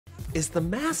Is the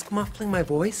mask muffling my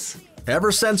voice?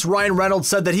 Ever since Ryan Reynolds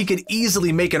said that he could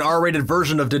easily make an R-rated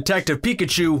version of Detective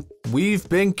Pikachu, we've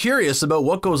been curious about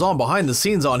what goes on behind the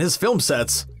scenes on his film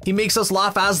sets. He makes us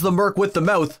laugh as the merc with the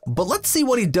mouth, but let's see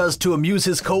what he does to amuse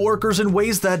his coworkers in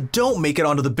ways that don't make it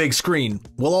onto the big screen.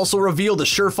 We'll also reveal the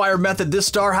surefire method this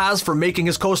star has for making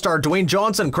his co-star Dwayne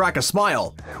Johnson crack a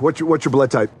smile. What's your blood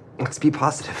type? Let's be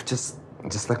positive,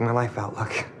 just like my life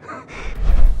outlook.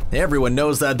 Everyone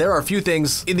knows that there are few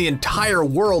things in the entire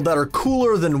world that are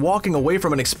cooler than walking away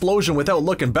from an explosion without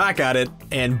looking back at it,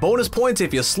 and bonus points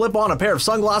if you slip on a pair of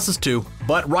sunglasses too.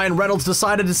 But Ryan Reynolds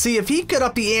decided to see if he could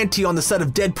up the ante on the set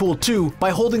of Deadpool 2 by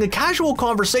holding a casual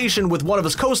conversation with one of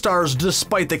his co-stars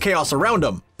despite the chaos around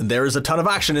him. There is a ton of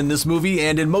action in this movie,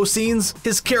 and in most scenes,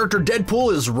 his character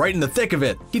Deadpool is right in the thick of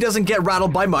it. He doesn't get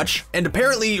rattled by much, and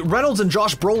apparently Reynolds and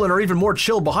Josh Brolin are even more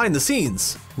chill behind the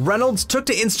scenes. Reynolds took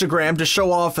to Instagram to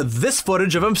show off this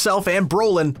footage of himself and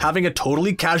Brolin having a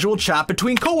totally casual chat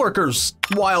between coworkers,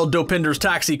 while Dopinder's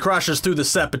taxi crashes through the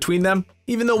set between them.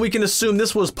 Even though we can assume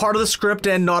this was part of the script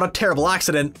and not a terrible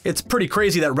accident, it's pretty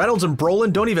crazy that Reynolds and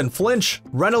Brolin don't even flinch.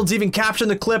 Reynolds even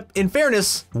captioned the clip, "In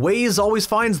fairness, Waze always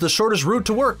finds the shortest route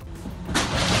to work."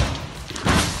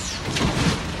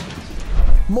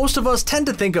 Most of us tend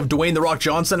to think of Dwayne "The Rock"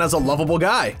 Johnson as a lovable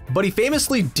guy, but he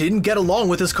famously didn't get along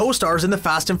with his co-stars in the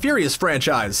Fast and Furious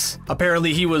franchise.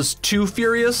 Apparently he was too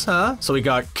furious, so he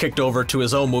got kicked over to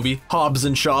his own movie, Hobbs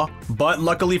and Shaw. But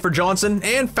luckily for Johnson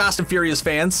and Fast and Furious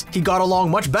fans, he got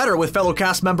along much better with fellow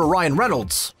cast member Ryan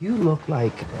Reynolds. You look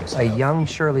like a young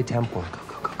Shirley Temple.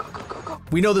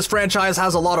 We know this franchise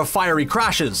has a lot of fiery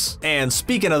crashes, and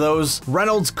speaking of those,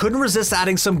 Reynolds couldn't resist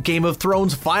adding some Game of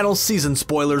Thrones final season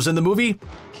spoilers in the movie.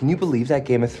 Can you believe that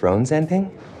Game of Thrones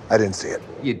ending? I didn't see it.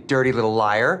 You dirty little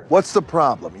liar. What's the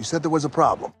problem? You said there was a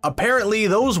problem. Apparently,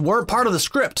 those weren't part of the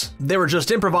script. They were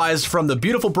just improvised from the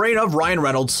beautiful brain of Ryan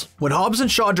Reynolds. When Hobbs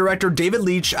and Shaw director David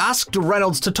Leitch asked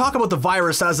Reynolds to talk about the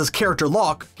virus as his character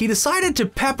Locke, he decided to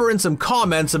pepper in some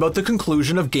comments about the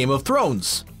conclusion of Game of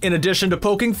Thrones. In addition to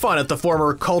poking fun at the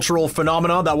former cultural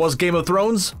phenomena that was Game of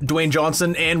Thrones, Dwayne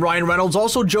Johnson and Ryan Reynolds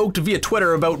also joked via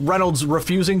Twitter about Reynolds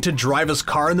refusing to drive his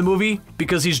car in the movie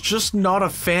because he's just not a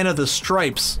fan of the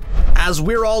stripes. As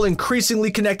we're all increasingly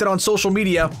connected on social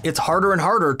media, it's harder and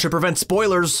harder to prevent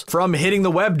spoilers from hitting the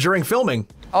web during filming.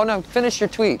 Oh no, finish your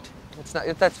tweet.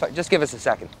 That's fine. Just give us a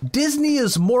second. Disney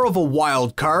is more of a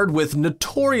wild card with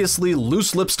notoriously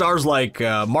loose-lipped stars like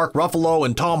Mark Ruffalo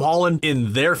and Tom Holland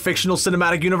in their fictional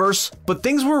cinematic universe, but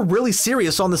things were really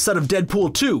serious on the set of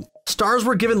Deadpool 2. Stars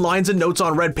were given lines and notes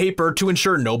on red paper to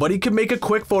ensure nobody could make a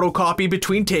quick photocopy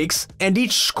between takes, and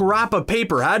each scrap of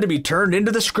paper had to be turned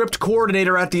into the script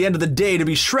coordinator at the end of the day to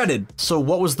be shredded. So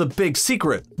what was the big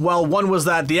secret? Well, one was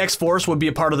that the X-Force would be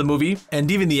a part of the movie, and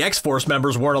even the X-Force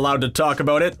members weren't allowed to talk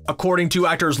about it. According to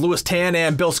actors Louis Tan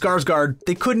and Bill Skarsgård,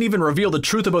 they couldn't even reveal the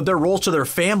truth about their roles to their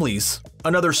families.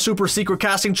 Another super secret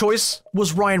casting choice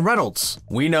was Ryan Reynolds.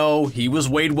 We know he was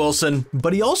Wade Wilson,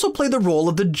 but he also played the role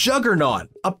of the Juggernaut.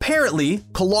 Apparently,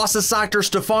 Colossus actor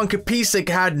Stefan Kapicic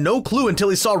had no clue until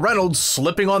he saw Reynolds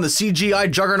slipping on the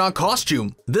CGI Juggernaut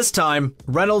costume. This time,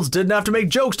 Reynolds didn't have to make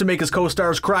jokes to make his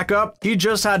co-stars crack up. He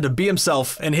just had to be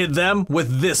himself and hit them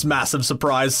with this massive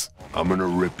surprise. I'm gonna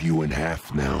rip you in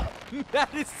half now.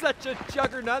 That is such a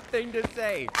Juggernaut thing to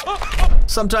say.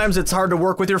 Sometimes it's hard to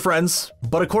work with your friends,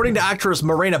 but according to actress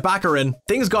Morena Baccarin,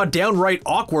 things got downright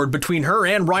awkward between her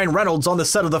and Ryan Reynolds on the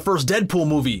set of the first Deadpool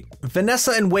movie.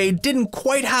 Vanessa and Wade didn't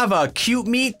quite have a cute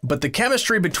meet, but the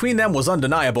chemistry between them was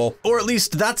undeniable, or at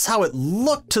least that's how it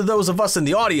looked to those of us in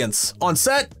the audience. On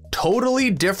set, totally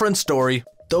different story.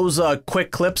 Those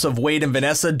quick clips of Wade and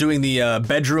Vanessa doing the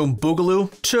bedroom boogaloo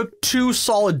took 2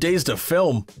 solid days to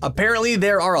film. Apparently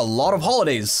there are a lot of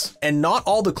holidays, and not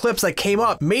all the clips that came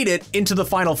up made it into the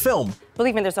final film.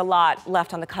 Believe me, there's a lot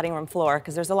left on the cutting room floor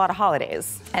because there's a lot of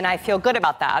holidays. And I feel good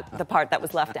about that, the part that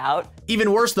was left out.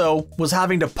 Even worse though, was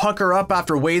having to pucker up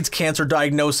after Wade's cancer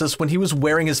diagnosis when he was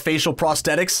wearing his facial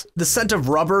prosthetics. The scent of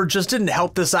rubber just didn't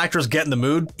help this actress get in the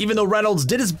mood, even though Reynolds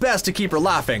did his best to keep her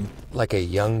laughing. Like a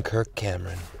young Kirk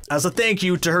Cameron. As a thank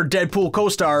you to her Deadpool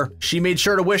co-star, she made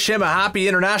sure to wish him a happy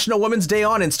International Women's Day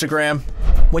on Instagram.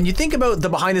 When you think about the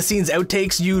behind-the-scenes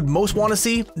outtakes you'd most want to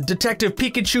see, Detective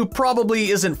Pikachu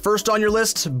probably isn't first on your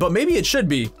list, but maybe it should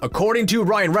be. According to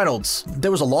Ryan Reynolds,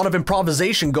 there was a lot of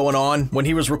improvisation going on when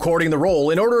he was recording the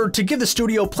role in order to give the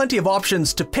studio plenty of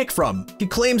options to pick from. He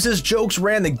claims his jokes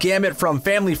ran the gamut from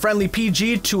family-friendly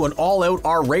PG to an all-out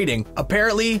R rating.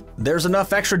 Apparently, there's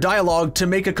enough extra dialogue to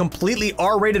make a completely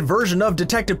R-rated version of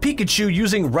Detective Pikachu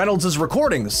using Reynolds'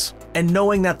 recordings. And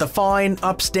knowing that the fine,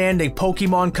 upstanding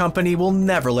Pokemon company will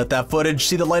never let that footage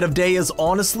see the light of day is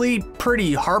honestly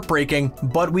pretty heartbreaking.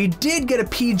 But we did get a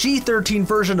PG-13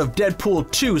 version of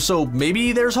Deadpool 2, so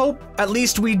maybe there's hope? At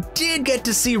least we did get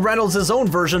to see Reynolds' own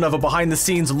version of a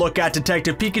behind-the-scenes look at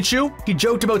Detective Pikachu. He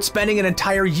joked about spending an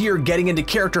entire year getting into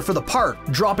character for the part,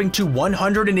 dropping to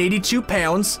 182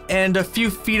 pounds and a few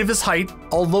feet of his height.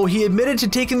 Although he admitted to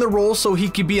taking the role so he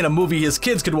could be in a movie his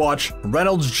kids could watch,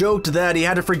 Reynolds joked that he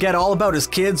had to forget all about his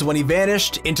kids when he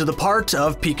vanished into the part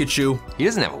of Pikachu. He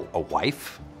doesn't have a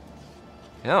wife.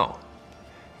 No.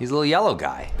 He's a little yellow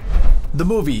guy. The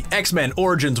movie X-Men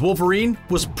Origins Wolverine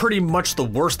was pretty much the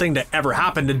worst thing to ever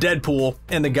happen to Deadpool,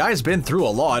 and the guy's been through a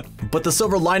lot. But the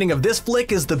silver lining of this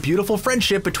flick is the beautiful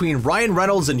friendship between Ryan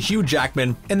Reynolds and Hugh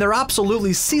Jackman, and their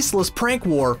absolutely ceaseless prank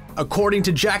war. According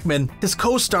to Jackman, his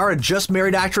co-star had just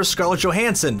married actress Scarlett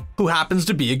Johansson, who happens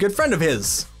to be a good friend of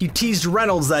his. He teased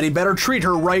Reynolds that he better treat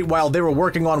her right while they were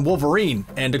working on Wolverine,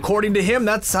 and according to him,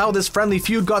 that's how this friendly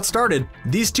feud got started.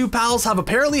 These two pals have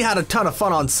apparently had a ton of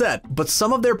fun on set, but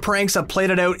some of their pranks have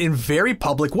played it out in very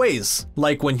public ways,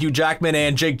 like when Hugh Jackman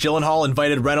and Jake Gyllenhaal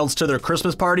invited Reynolds to their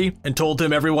Christmas party and told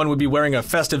him everyone would be wearing a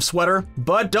festive sweater.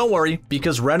 But don't worry,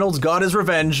 because Reynolds got his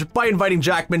revenge by inviting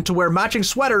Jackman to wear matching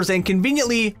sweaters and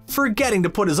conveniently forgetting to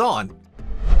put his on.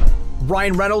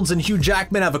 Ryan Reynolds and Hugh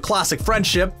Jackman have a classic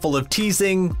friendship, full of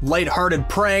teasing, light-hearted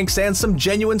pranks, and some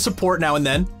genuine support now and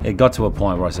then. It got to a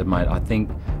point where I said, mate, I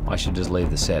think I should just leave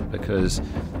the set because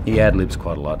he ad-libs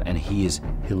quite a lot and he is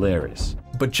hilarious.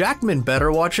 But Jackman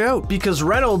better watch out, because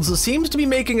Reynolds seems to be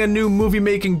making a new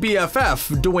movie-making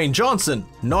BFF, Dwayne Johnson.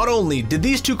 Not only did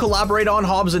these two collaborate on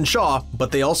Hobbs and Shaw, but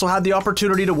they also had the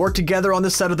opportunity to work together on the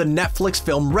set of the Netflix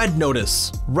film Red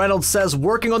Notice. Reynolds says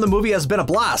working on the movie has been a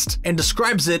blast, and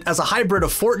describes it as a hybrid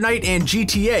of Fortnite and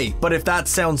GTA. But if that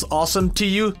sounds awesome to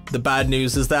you, the bad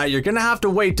news is that you're gonna have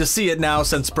to wait to see it now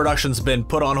since production's been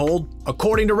put on hold.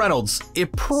 According to Reynolds,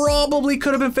 it probably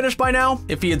could have been finished by now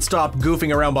if he had stopped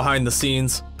goofing around behind the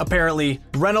scenes. Apparently,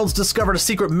 Reynolds discovered a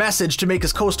secret message to make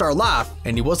his co-star laugh,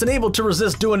 and he wasn't able to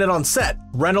resist doing it on set.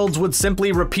 Reynolds would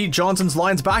simply repeat Johnson's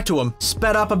lines back to him,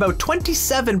 sped up about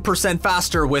 27%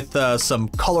 faster with some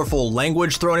colorful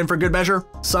language thrown in for good measure.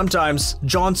 Sometimes,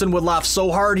 Johnson would laugh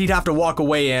so hard he'd have to walk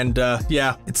away, and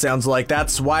yeah, it sounds like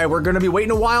that's why we're gonna be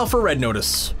waiting a while for Red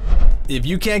Notice. If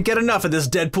you can't get enough of this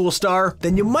Deadpool star,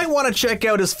 then you might want to check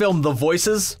out his film The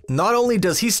Voices. Not only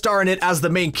does he star in it as the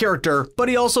main character, but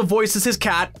he also voices his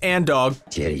cat and dog.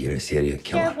 Jerry, you're a serial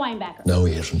killer. Sheriff Weinbacker. No,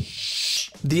 he isn't.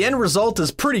 The end result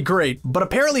is pretty great, but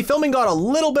apparently filming got a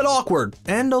little bit awkward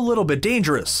and a little bit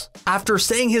dangerous. After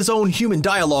saying his own human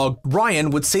dialogue,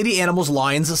 Ryan would say the animal's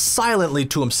lines silently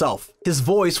to himself. His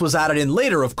voice was added in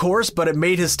later, of course, but it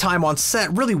made his time on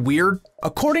set really weird.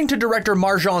 According to director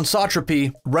Marjan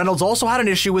Satrapi, Reynolds also had an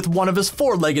issue with one of his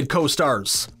four-legged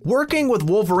co-stars. Working with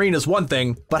Wolverine is one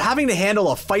thing, but having to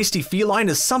handle a feisty feline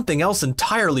is something else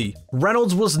entirely.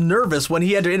 Reynolds was nervous when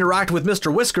he had to interact with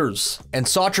Mr. Whiskers, and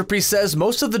Satrapi says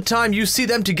most of the time you see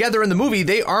them together in the movie,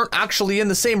 they aren't actually in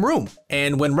the same room.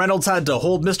 And when Reynolds had to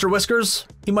hold Mr. Whiskers,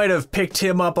 he might have picked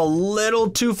him up a little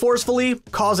too forcefully,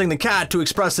 causing the cat to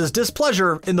express his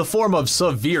displeasure in the form of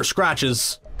severe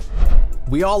scratches.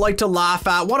 We all like to laugh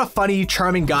at what a funny,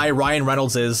 charming guy Ryan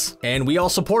Reynolds is, and we all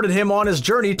supported him on his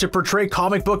journey to portray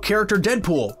comic book character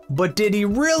Deadpool. But did he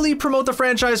really promote the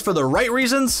franchise for the right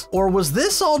reasons? Or was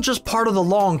this all just part of the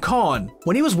long con?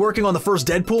 When he was working on the first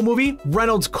Deadpool movie,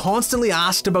 Reynolds constantly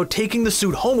asked about taking the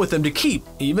suit home with him to keep.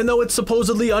 Even though it's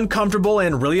supposedly uncomfortable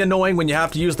and really annoying when you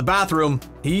have to use the bathroom,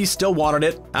 he still wanted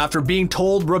it. After being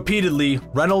told repeatedly,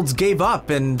 Reynolds gave up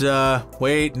and,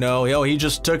 wait, no, he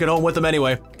just took it home with him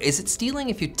anyway. Is it stealing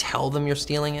if you tell them you're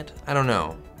stealing it? I don't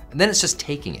know. And then it's just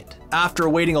taking it. After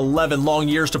waiting 11 long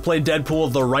years to play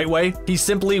Deadpool the right way, he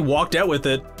simply walked out with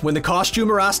it. When the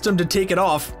costumer asked him to take it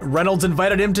off, Reynolds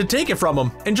invited him to take it from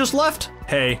him and just left.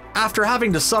 Hey, after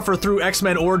having to suffer through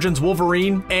X-Men Origins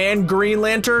Wolverine and Green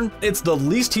Lantern, it's the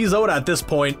least he's owed at this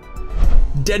point.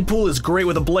 Deadpool is great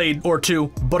with a blade or two,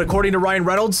 but according to Ryan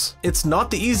Reynolds, it's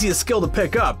not the easiest skill to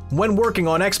pick up. When working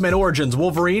on X-Men Origins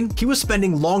Wolverine, he was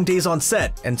spending long days on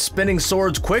set and spinning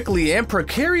swords quickly and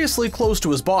precariously close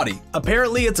to his body.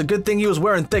 Apparently, it's a good thing he was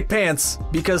wearing thick pants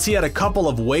because he had a couple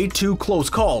of way too close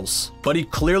calls. But he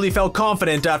clearly felt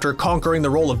confident after conquering the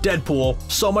role of Deadpool,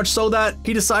 so much so that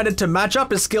he decided to match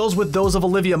up his skills with those of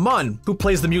Olivia Munn, who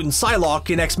plays the mutant Psylocke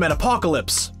in X-Men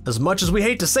Apocalypse. As much as we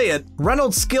hate to say it,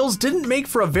 Reynolds' skills didn't make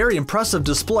for a very impressive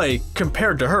display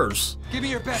compared to hers. Give me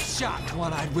your best shot,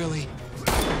 One-Eyed Willie.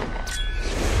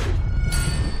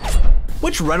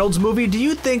 Which Reynolds movie do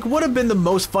you think would have been the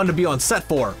most fun to be on set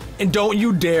for? And don't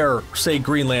you dare say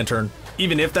Green Lantern.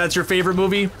 Even if that's your favorite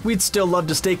movie, we'd still love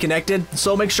to stay connected,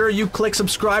 so make sure you click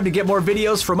subscribe to get more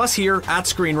videos from us here at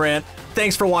Screen Rant.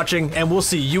 Thanks for watching, and we'll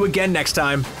see you again next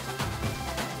time.